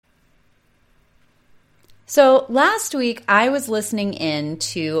So last week, I was listening in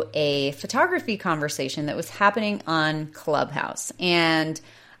to a photography conversation that was happening on Clubhouse. And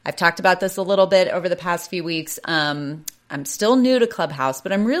I've talked about this a little bit over the past few weeks. I'm still new to Clubhouse,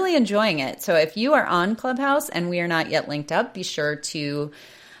 but I'm really enjoying it. So if you are on Clubhouse and we are not yet linked up, be sure to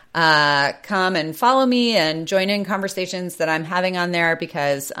come and follow me and join in conversations that I'm having on there,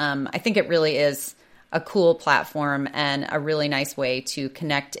 because I think it really is a cool platform and a really nice way to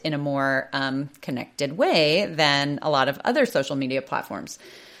connect in a more connected way than a lot of other social media platforms.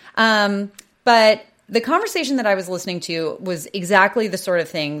 But the conversation that I was listening to was exactly the sort of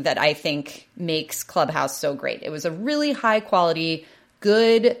thing that I think makes Clubhouse so great. It was a really high quality,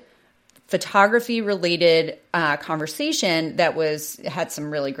 good photography related conversation that had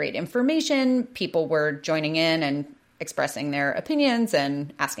some really great information. People were joining in and expressing their opinions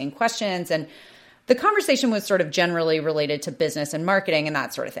and asking questions, and the conversation was sort of generally related to business and marketing and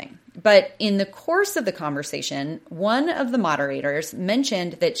that sort of thing. But in the course of the conversation, one of the moderators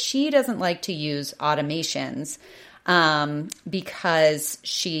mentioned that she doesn't like to use automations because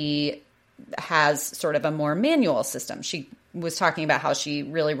she has sort of a more manual system. She was talking about how she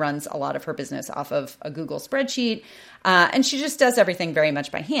really runs a lot of her business off of a Google spreadsheet, and she just does everything very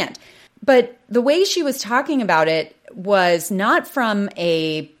much by hand. But the way she was talking about it was not from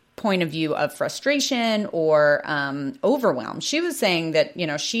a point of view of frustration or overwhelm. She was saying that,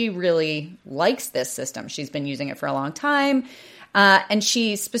 she really likes this system. She's been using it for a long time. And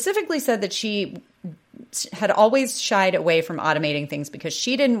she specifically said that she had always shied away from automating things because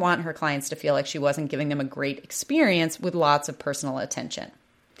she didn't want her clients to feel like she wasn't giving them a great experience with lots of personal attention.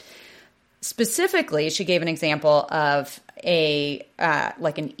 Specifically, she gave an example of an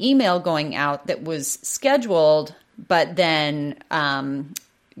email going out that was scheduled, but then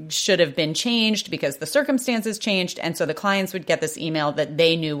should have been changed because the circumstances changed. And so the clients would get this email that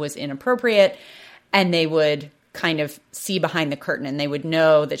they knew was inappropriate, and they would kind of see behind the curtain and they would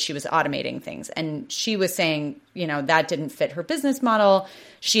know that she was automating things. And she was saying, that didn't fit her business model.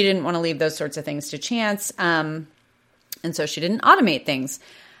 She didn't want to leave those sorts of things to chance. And so she didn't automate things.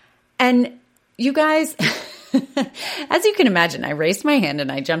 And you guys, as you can imagine, I raised my hand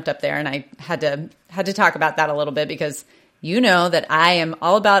and I jumped up there and I had to talk about that a little bit, because you know that I am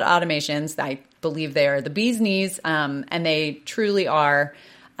all about automations. I believe they are the bee's knees, and they truly are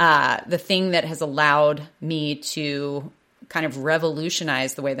the thing that has allowed me to kind of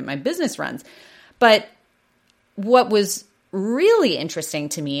revolutionize the way that my business runs. But what was really interesting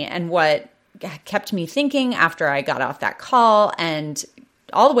to me, and what kept me thinking after I got off that call, and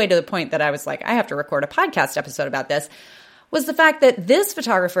all the way to the point that I was like, I have to record a podcast episode about this, was the fact that this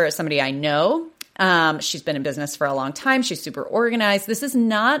photographer is somebody I know. She's been in business for a long time. She's super organized. This is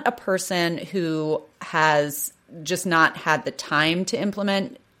not a person who has just not had the time to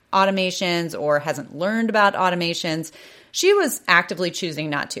implement automations or hasn't learned about automations. She was actively choosing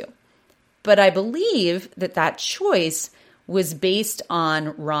not to. But I believe that choice was based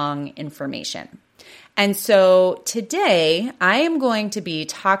on wrong information. And so today I am going to be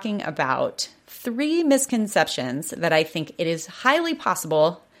talking about 3 misconceptions that I think it is highly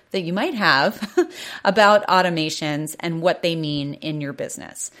possible that you might have about automations and what they mean in your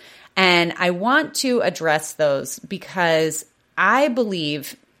business. And I want to address those because I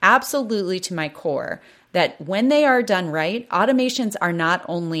believe absolutely to my core that when they are done right, automations are not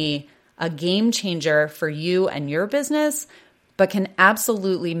only a game changer for you and your business, but can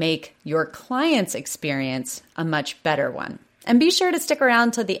absolutely make your client's experience a much better one. And be sure to stick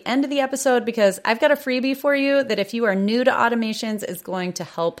around till the end of the episode, because I've got a freebie for you that if you are new to automations is going to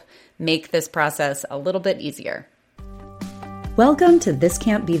help make this process a little bit easier. Welcome to This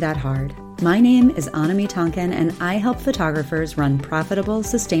Can't Be That Hard. My name is Anami Tonkin, and I help photographers run profitable,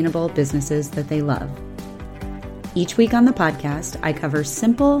 sustainable businesses that they love. Each week on the podcast, I cover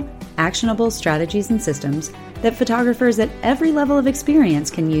simple, actionable strategies and systems that photographers at every level of experience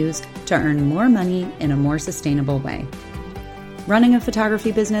can use to earn more money in a more sustainable way. Running a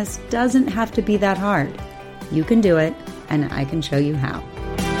photography business doesn't have to be that hard. You can do it, and I can show you how.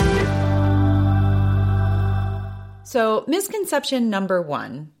 So, misconception number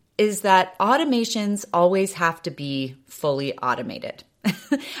 1 is that automations always have to be fully automated.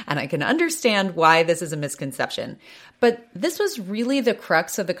 And I can understand why this is a misconception. But this was really the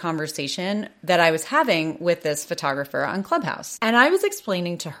crux of the conversation that I was having with this photographer on Clubhouse. And I was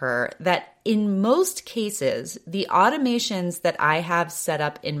explaining to her that in most cases, the automations that I have set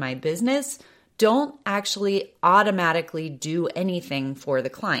up in my business don't actually automatically do anything for the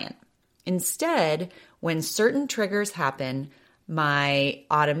client. Instead, when certain triggers happen, my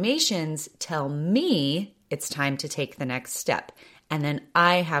automations tell me it's time to take the next step, and then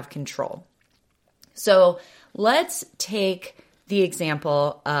I have control. So let's take the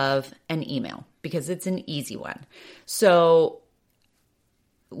example of an email because it's an easy one. So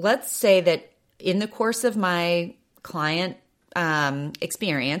let's say that in the course of my client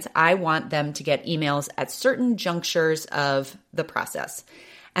experience, I want them to get emails at certain junctures of the process.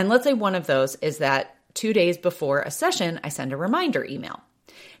 And let's say one of those is that 2 days before a session, I send a reminder email.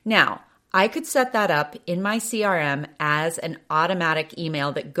 Now, I could set that up in my CRM as an automatic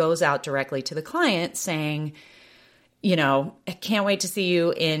email that goes out directly to the client saying, I can't wait to see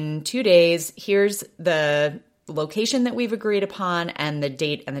you in 2 days. Here's the location that we've agreed upon and the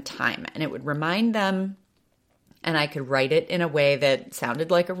date and the time. And it would remind them, and I could write it in a way that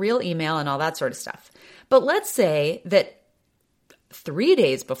sounded like a real email and all that sort of stuff. But let's say that 3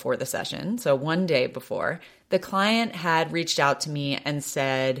 days before the session, so 1 day before, the client had reached out to me and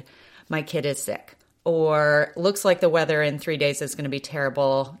said, my kid is sick, or looks like the weather in 3 days is going to be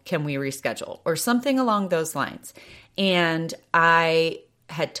terrible. Can we reschedule? Or something along those lines. And I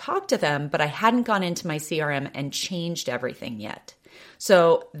had talked to them, but I hadn't gone into my CRM and changed everything yet.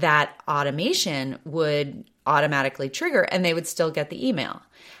 So that automation would automatically trigger and they would still get the email.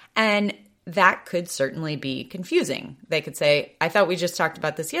 And that could certainly be confusing. They could say, I thought we just talked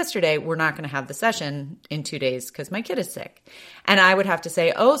about this yesterday. We're not going to have the session in 2 days because my kid is sick. And I would have to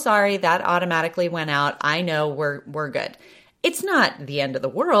say, oh, sorry, that automatically went out. I know we're good. It's not the end of the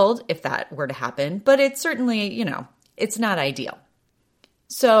world if that were to happen, but it's certainly, it's not ideal.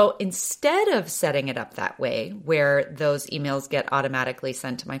 So instead of setting it up that way, where those emails get automatically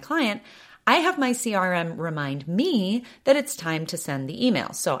sent to my client, I have my CRM remind me that it's time to send the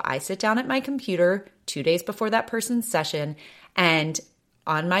email. So I sit down at my computer 2 days before that person's session, and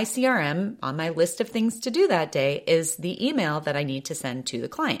on my CRM, on my list of things to do that day, is the email that I need to send to the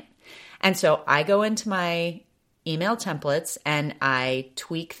client. And so I go into my email templates and I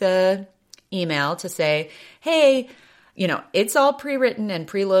tweak the email to say, hey, it's all pre-written and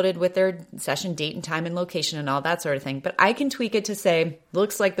preloaded with their session date and time and location and all that sort of thing. But I can tweak it to say,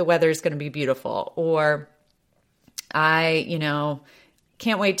 looks like the weather is going to be beautiful. Or I,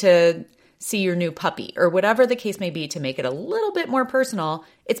 can't wait to see your new puppy, or whatever the case may be, to make it a little bit more personal.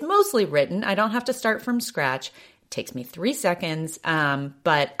 It's mostly written. I don't have to start from scratch. It takes me 3 seconds.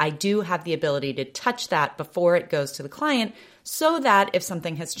 But I do have the ability to touch that before it goes to the client, so that if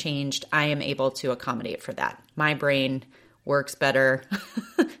something has changed, I am able to accommodate for that. My brain works better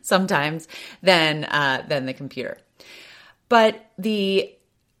sometimes than the computer. But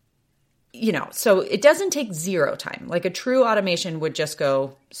so it doesn't take zero time. Like a true automation would just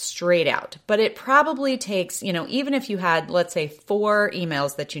go straight out. But it probably takes, even if you had, let's say, 4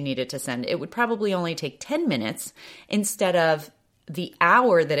 emails that you needed to send, it would probably only take 10 minutes instead of the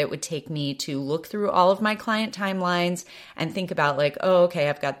hour that it would take me to look through all of my client timelines and think about like, oh, okay,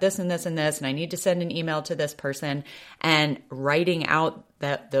 I've got this and this and this, and I need to send an email to this person, and writing out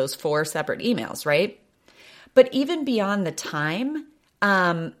those 4 separate emails, right? But even beyond the time,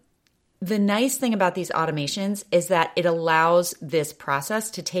 the nice thing about these automations is that it allows this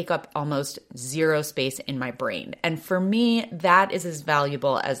process to take up almost zero space in my brain. And for me, that is as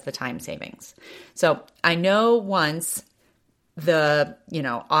valuable as the time savings. So I know once the,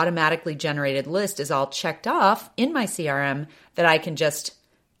 automatically generated list is all checked off in my CRM, that I can just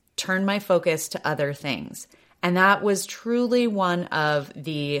turn my focus to other things. And that was truly one of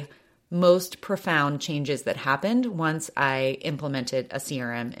the most profound changes that happened once I implemented a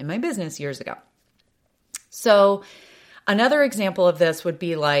CRM in my business years ago. So another example of this would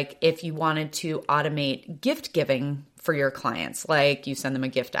be like if you wanted to automate gift giving for your clients, like you send them a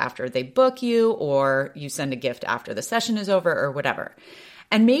gift after they book you, or you send a gift after the session is over, or whatever.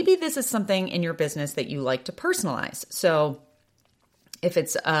 And maybe this is something in your business that you like to personalize. So if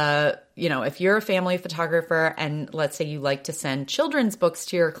it's, if you're a family photographer and let's say you like to send children's books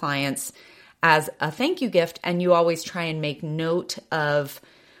to your clients as a thank you gift, and you always try and make note of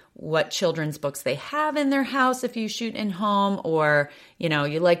what children's books they have in their house if you shoot in home, or,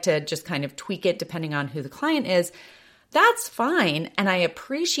 you like to just kind of tweak it depending on who the client is, that's fine. And I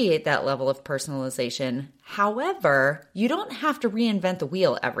appreciate that level of personalization. However, you don't have to reinvent the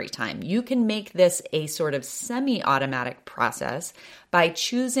wheel every time. You can make this a sort of semi-automatic process by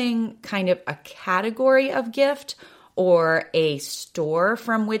choosing kind of a category of gift or a store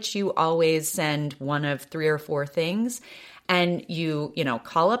from which you always send one of 3 or 4 things. And you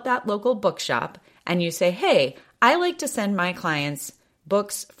call up that local bookshop and you say, hey, I like to send my clients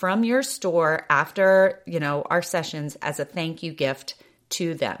books from your store after, our sessions as a thank you gift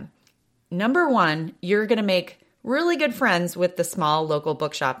to them. Number one, you're going to make really good friends with the small local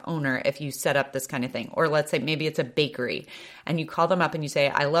bookshop owner if you set up this kind of thing. Or let's say maybe it's a bakery and you call them up and you say,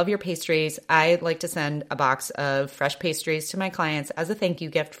 I love your pastries. I'd like to send a box of fresh pastries to my clients as a thank you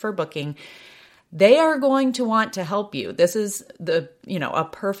gift for booking. They are going to want to help you. This is a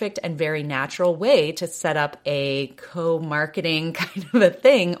perfect and very natural way to set up a co-marketing kind of a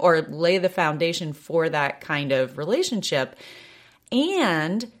thing or lay the foundation for that kind of relationship.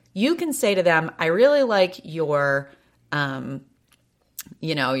 And you can say to them, I really like your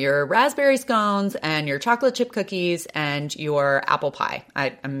raspberry scones and your chocolate chip cookies and your apple pie.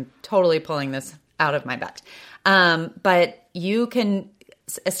 I'm totally pulling this out of my butt. But you can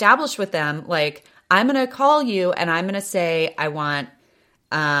establish with them, like, I'm going to call you and I'm going to say, I want,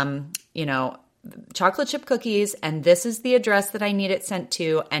 chocolate chip cookies, and this is the address that I need it sent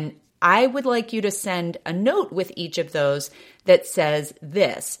to. And I would like you to send a note with each of those that says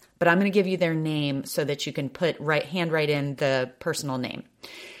this, but I'm going to give you their name so that you can handwrite in the personal name.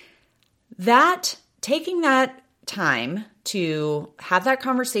 Taking that time to have that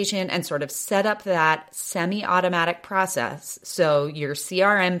conversation and sort of set up that semi-automatic process. So your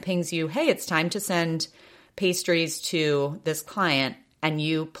CRM pings you, hey, it's time to send pastries to this client, and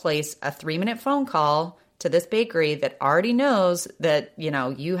you place a 3-minute phone call to this bakery that already knows that,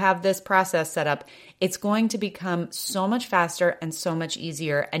 you have this process set up. It's going to become so much faster and so much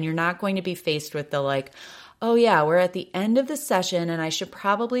easier. And you're not going to be faced with the like, oh yeah, we're at the end of the session and I should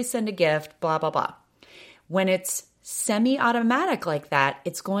probably send a gift, blah, blah, blah. When it's semi-automatic like that,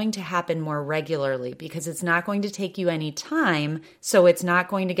 it's going to happen more regularly because it's not going to take you any time. So it's not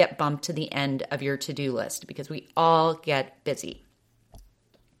going to get bumped to the end of your to-do list because we all get busy.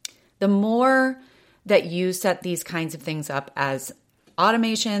 The more that you set these kinds of things up as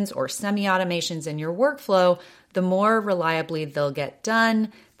automations or semi-automations in your workflow, the more reliably they'll get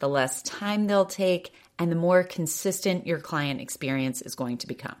done, the less time they'll take, and the more consistent your client experience is going to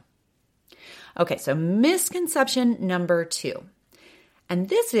become. Okay, so misconception number 2. And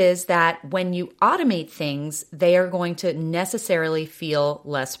this is that when you automate things, they are going to necessarily feel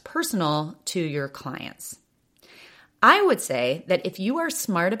less personal to your clients. I would say that if you are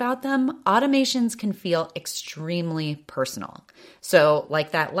smart about them, automations can feel extremely personal. So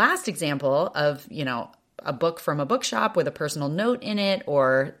like that last example of, a book from a bookshop with a personal note in it,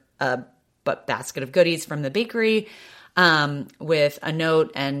 or a basket of goodies from the bakery with a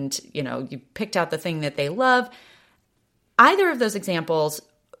note and, you picked out the thing that they love. Either of those examples,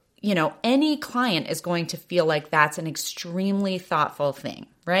 any client is going to feel like that's an extremely thoughtful thing,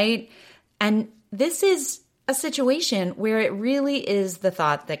 right? And this is a situation where it really is the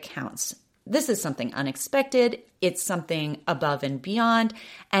thought that counts. This is something unexpected. It's something above and beyond.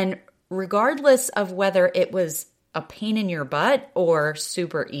 And regardless of whether it was a pain in your butt or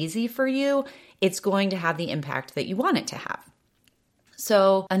super easy for you, it's going to have the impact that you want it to have.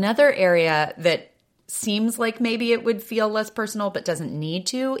 So another area that seems like maybe it would feel less personal but doesn't need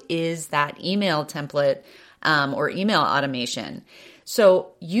to is that email template or email automation.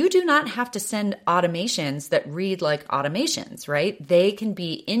 So you do not have to send automations that read like automations, right? They can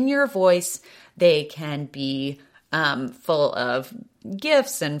be in your voice. They can be full of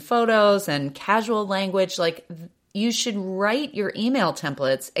GIFs and photos and casual language. Like, you should write your email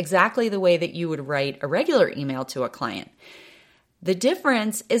templates exactly the way that you would write a regular email to a client. The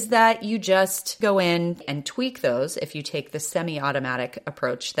difference is that you just go in and tweak those if you take the semi-automatic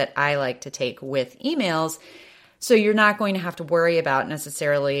approach that I like to take with emails. So you're not going to have to worry about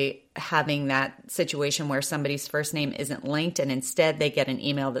necessarily having that situation where somebody's first name isn't linked and instead they get an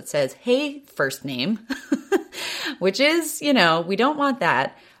email that says, hey, first name, which is, we don't want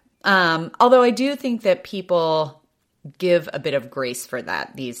that. Although I do think that people give a bit of grace for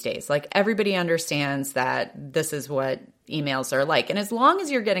that these days. Like, everybody understands that this is what emails are like. And as long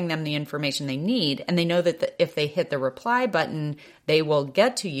as you're getting them the information they need and they know that if they hit the reply button, they will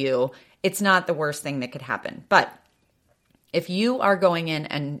get to you, it's not the worst thing that could happen. But if you are going in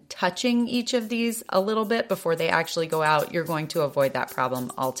and touching each of these a little bit before they actually go out, you're going to avoid that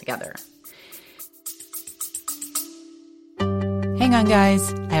problem altogether. Hang on,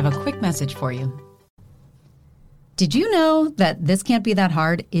 guys. I have a quick message for you. Did you know that This Can't Be That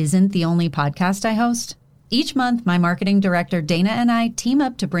Hard isn't the only podcast I host? Each month, my marketing director, Dana, and I team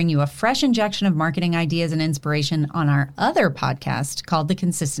up to bring you a fresh injection of marketing ideas and inspiration on our other podcast called The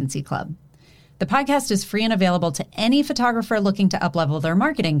Consistency Club. The podcast is free and available to any photographer looking to uplevel their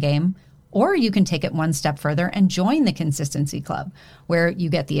marketing game, or you can take it one step further and join The Consistency Club, where you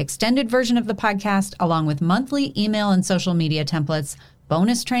get the extended version of the podcast along with monthly email and social media templates,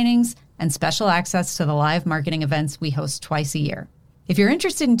 bonus trainings, and special access to the live marketing events we host twice a year. If you're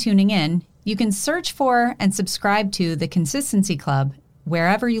interested in tuning in, You can search for and subscribe to The Consistency Club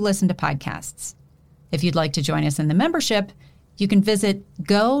wherever you listen to podcasts. If you'd like to join us in the membership, you can visit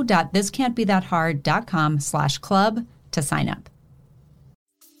go.thiscan'tbethathard.com/club to sign up.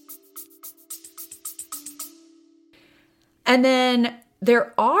 And then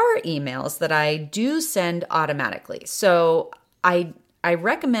there are emails that I do send automatically. So I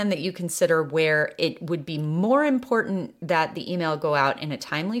recommend that you consider where it would be more important that the email go out in a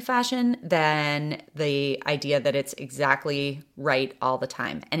timely fashion than the idea that it's exactly right all the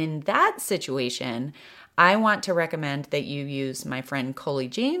time. And in that situation, I want to recommend that you use my friend Coley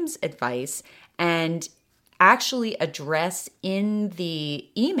James' advice and actually address in the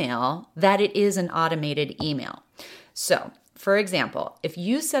email that it is an automated email. So, for example, if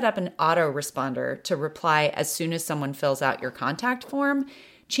you set up an autoresponder to reply as soon as someone fills out your contact form,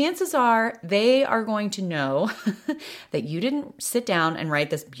 chances are they are going to know that you didn't sit down and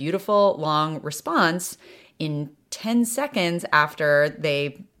write this beautiful long response in 10 seconds after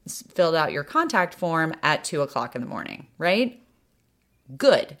they filled out your contact form at 2:00 in the morning, right?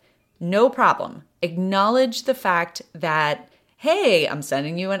 Good. No problem. Acknowledge the fact that, hey, I'm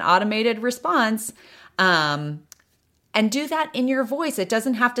sending you an automated response. And do that in your voice. It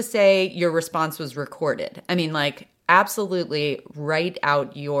doesn't have to say your response was recorded. I mean, like, absolutely write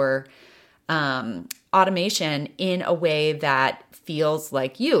out your automation in a way that feels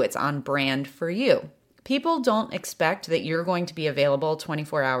like you. It's on brand for you. People don't expect that you're going to be available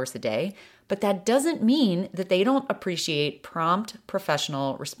 24 hours a day, but that doesn't mean that they don't appreciate prompt,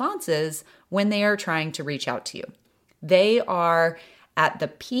 professional responses when they are trying to reach out to you. They are at the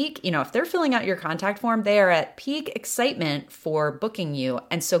peak, if they're filling out your contact form, they are at peak excitement for booking you.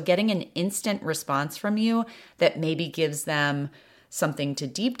 And so getting an instant response from you that maybe gives them something to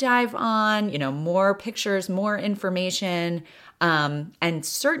deep dive on, more pictures, more information, and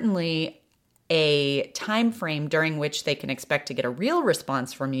certainly a time frame during which they can expect to get a real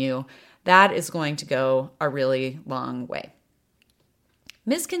response from you, that is going to go a really long way.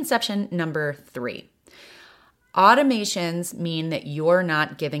 Misconception number 3. Automations mean that you're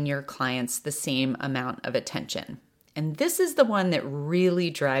not giving your clients the same amount of attention. And this is the one that really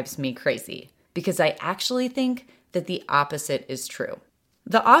drives me crazy because I actually think that the opposite is true.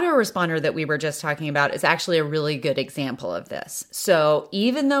 The autoresponder that we were just talking about is actually a really good example of this. So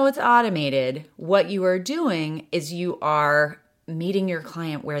even though it's automated, what you are doing is you are meeting your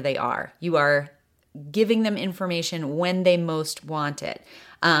client where they are. You are giving them information when they most want it.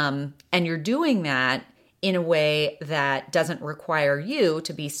 And you're doing that in a way that doesn't require you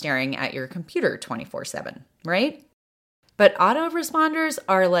to be staring at your computer 24/7, right? But autoresponders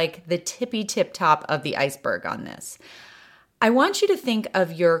are like the tippy tip top of the iceberg on this. I want you to think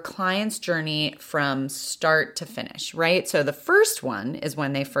of your client's journey from start to finish, right? So the first one is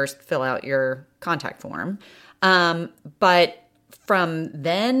when they first fill out your contact form. But from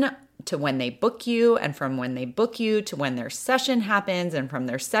then to when they book you, and from when they book you to when their session happens, and from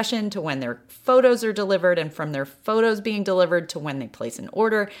their session to when their photos are delivered, and from their photos being delivered to when they place an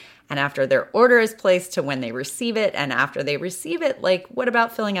order, and after their order is placed to when they receive it, and after they receive it, like, what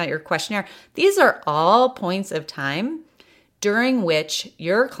about filling out your questionnaire? These are all points of time during which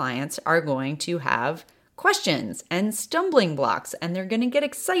your clients are going to have questions and stumbling blocks, and they're going to get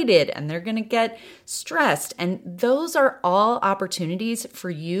excited and they're going to get stressed. And those are all opportunities for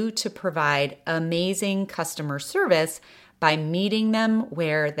you to provide amazing customer service by meeting them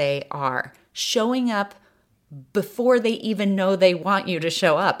where they are, showing up before they even know they want you to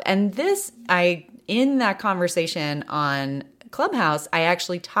show up. And this, in that conversation on Clubhouse, I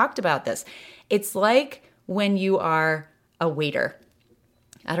actually talked about this. It's like when you are a waiter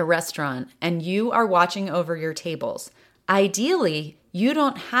at a restaurant and you are watching over your tables. Ideally, you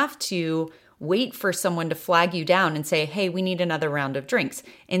don't have to wait for someone to flag you down and say, hey, we need another round of drinks.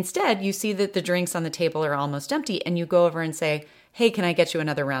 Instead, you see that the drinks on the table are almost empty and you go over and say, hey, can I get you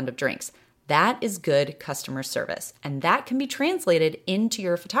another round of drinks? That is good customer service. And that can be translated into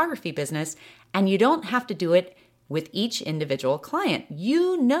your photography business. And you don't have to do it with each individual client.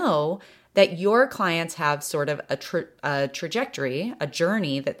 You know that your clients have sort of a trajectory, a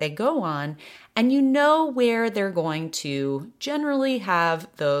journey that they go on, and you know where they're going to generally have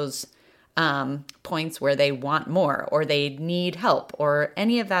those points where they want more or they need help or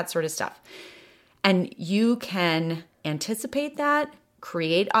any of that sort of stuff. And you can anticipate that,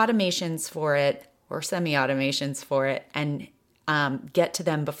 create automations for it or semi-automations for it, and get to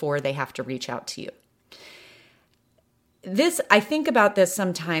them before they have to reach out to you. I think about this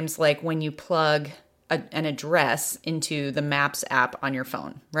sometimes like when you plug an address into the Maps app on your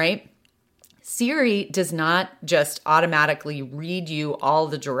phone, right? Siri does not just automatically read you all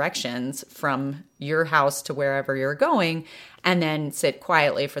the directions from your house to wherever you're going and then sit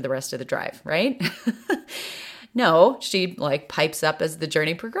quietly for the rest of the drive, right? No, she pipes up as the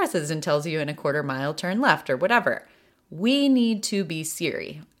journey progresses and tells you in a quarter mile, turn left or whatever. We need to be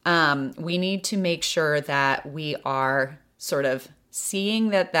Siri. We need to make sure that we are sort of seeing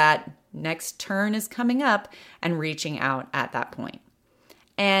that next turn is coming up and reaching out at that point.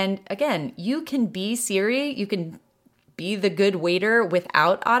 And again, you can be Siri, you can be the good waiter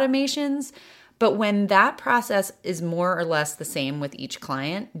without automations, but when that process is more or less the same with each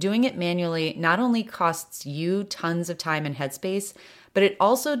client, doing it manually not only costs you tons of time and headspace, but it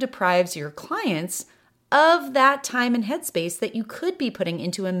also deprives your clients of that time and headspace that you could be putting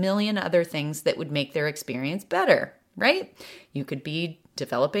into a million other things that would make their experience better, right? You could be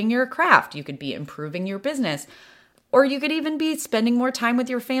developing your craft, you could be improving your business, or you could even be spending more time with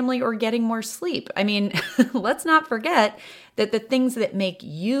your family or getting more sleep. I mean, let's not forget that the things that make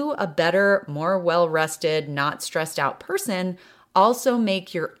you a better, more well-rested, not stressed out person also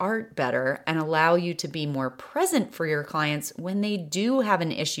make your art better and allow you to be more present for your clients when they do have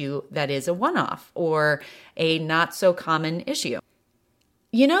an issue that is a one-off or a not so common issue.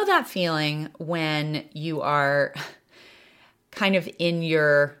 You know that feeling when you are kind of in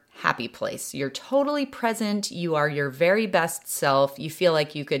your happy place. You're totally present. You are your very best self. You feel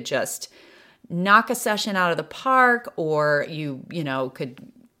like you could just knock a session out of the park, or you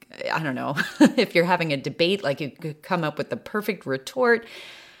could, I don't know, if you're having a debate, you could come up with the perfect retort.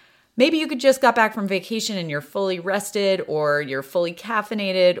 Maybe you could just got back from vacation and you're fully rested, or you're fully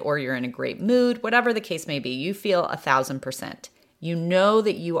caffeinated, or you're in a great mood, whatever the case may be. You feel 1,000%. You know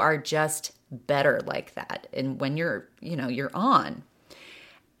that you are just better like that. And when you're on.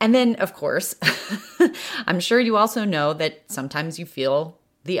 And then, of course, I'm sure you also know that sometimes you feel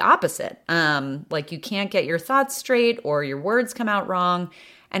the opposite. Like you can't get your thoughts straight, or your words come out wrong,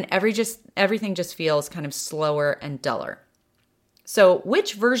 and everything just feels kind of slower and duller. So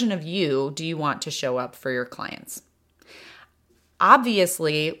which version of you do you want to show up for your clients?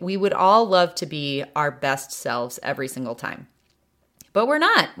 Obviously, we would all love to be our best selves every single time. But we're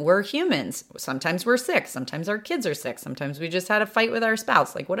not. We're humans. Sometimes we're sick. Sometimes our kids are sick. Sometimes we just had a fight with our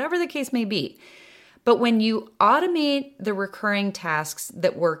spouse, whatever the case may be. But when you automate the recurring tasks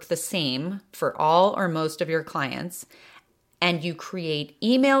that work the same for all or most of your clients, and you create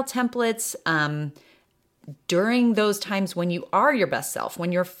email templates during those times when you are your best self,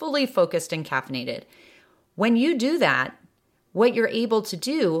 when you're fully focused and caffeinated, when you do that, what you're able to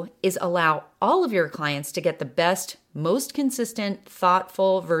do is allow all of your clients to get the best, most consistent,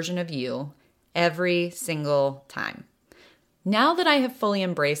 thoughtful version of you every single time. Now that I have fully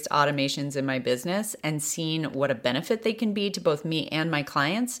embraced automations in my business and seen what a benefit they can be to both me and my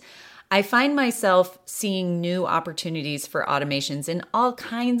clients, I find myself seeing new opportunities for automations in all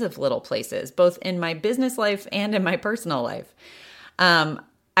kinds of little places, both in my business life and in my personal life.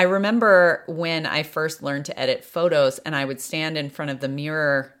 I remember when I first learned to edit photos, and I would stand in front of the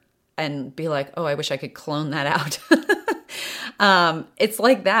mirror and be like, oh, I wish I could clone that out. It's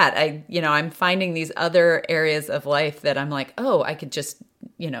like that. I'm finding these other areas of life that I'm like, oh, I could just,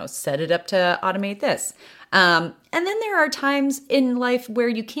 set it up to automate this. And then there are times in life where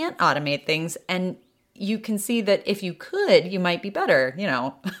you can't automate things, and you can see that if you could, you might be better.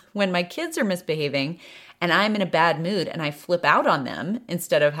 When my kids are misbehaving and I'm in a bad mood and I flip out on them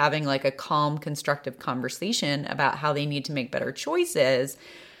instead of having a calm, constructive conversation about how they need to make better choices,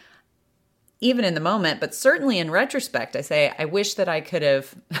 even in the moment, but certainly in retrospect, I say, I wish that I could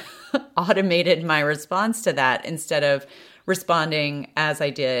have automated my response to that instead of responding as I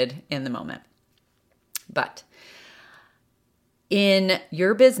did in the moment. But in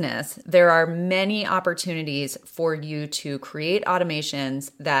your business, there are many opportunities for you to create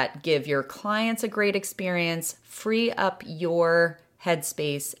automations that give your clients a great experience, free up your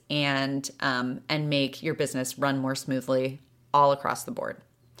headspace, and make your business run more smoothly all across the board.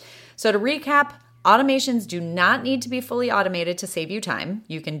 So to recap, automations do not need to be fully automated to save you time.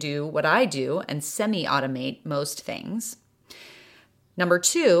 You can do what I do and semi-automate most things. Number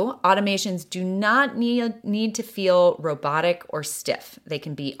 2, automations do not need to feel robotic or stiff. They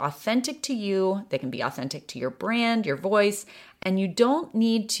can be authentic to you. They can be authentic to your brand, your voice, and you don't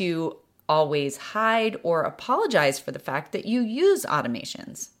need to always hide or apologize for the fact that you use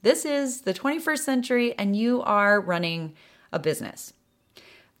automations. This is the 21st century and you are running a business.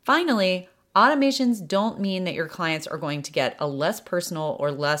 Finally, automations don't mean that your clients are going to get a less personal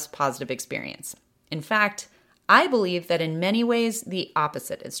or less positive experience. In fact, I believe that in many ways, the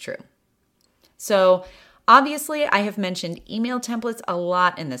opposite is true. So Obviously, I have mentioned email templates a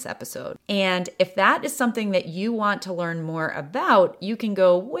lot in this episode. And if that is something that you want to learn more about, you can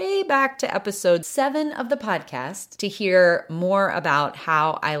go way back to episode 7 of the podcast to hear more about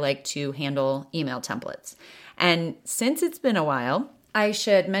how I like to handle email templates. And since it's been a while, I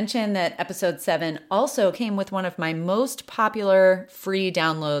should mention that episode 7 also came with one of my most popular free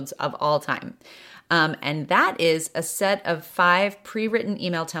downloads of all time. And that is a set of 5 pre-written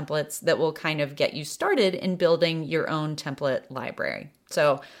email templates that will kind of get you started in building your own template library.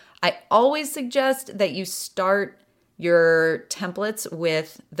 So I always suggest that you start your templates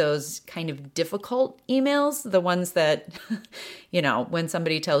with those kind of difficult emails, the ones that, when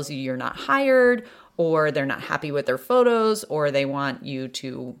somebody tells you you're not hired, or they're not happy with their photos, or they want you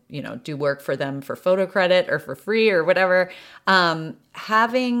to, do work for them for photo credit or for free or whatever.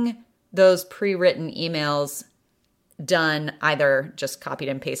 Having those pre-written emails done, either just copied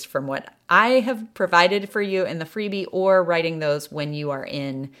and pasted from what I have provided for you in the freebie, or writing those when you are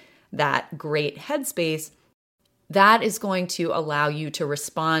in that great headspace, that is going to allow you to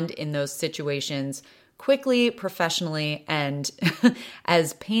respond in those situations quickly, professionally, and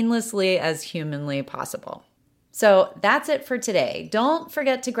as painlessly as humanly possible. So that's it for today. Don't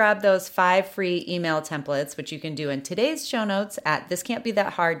forget to grab those 5 free email templates, which you can do in today's show notes at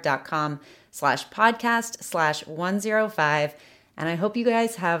thiscan'tbethathard.com/podcast/105. And I hope you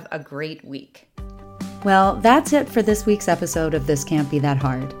guys have a great week. Well, that's it for this week's episode of This Can't Be That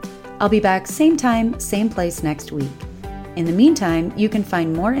Hard. I'll be back same time, same place next week. In the meantime, you can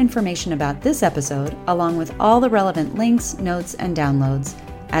find more information about this episode, along with all the relevant links, notes, and downloads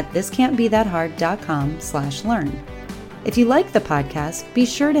at thiscan'tbethathard.com/learn. If you like the podcast, be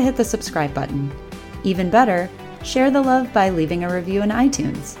sure to hit the subscribe button. Even better, share the love by leaving a review in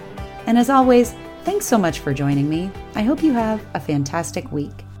iTunes. And as always, thanks so much for joining me. I hope you have a fantastic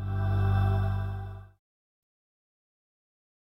week.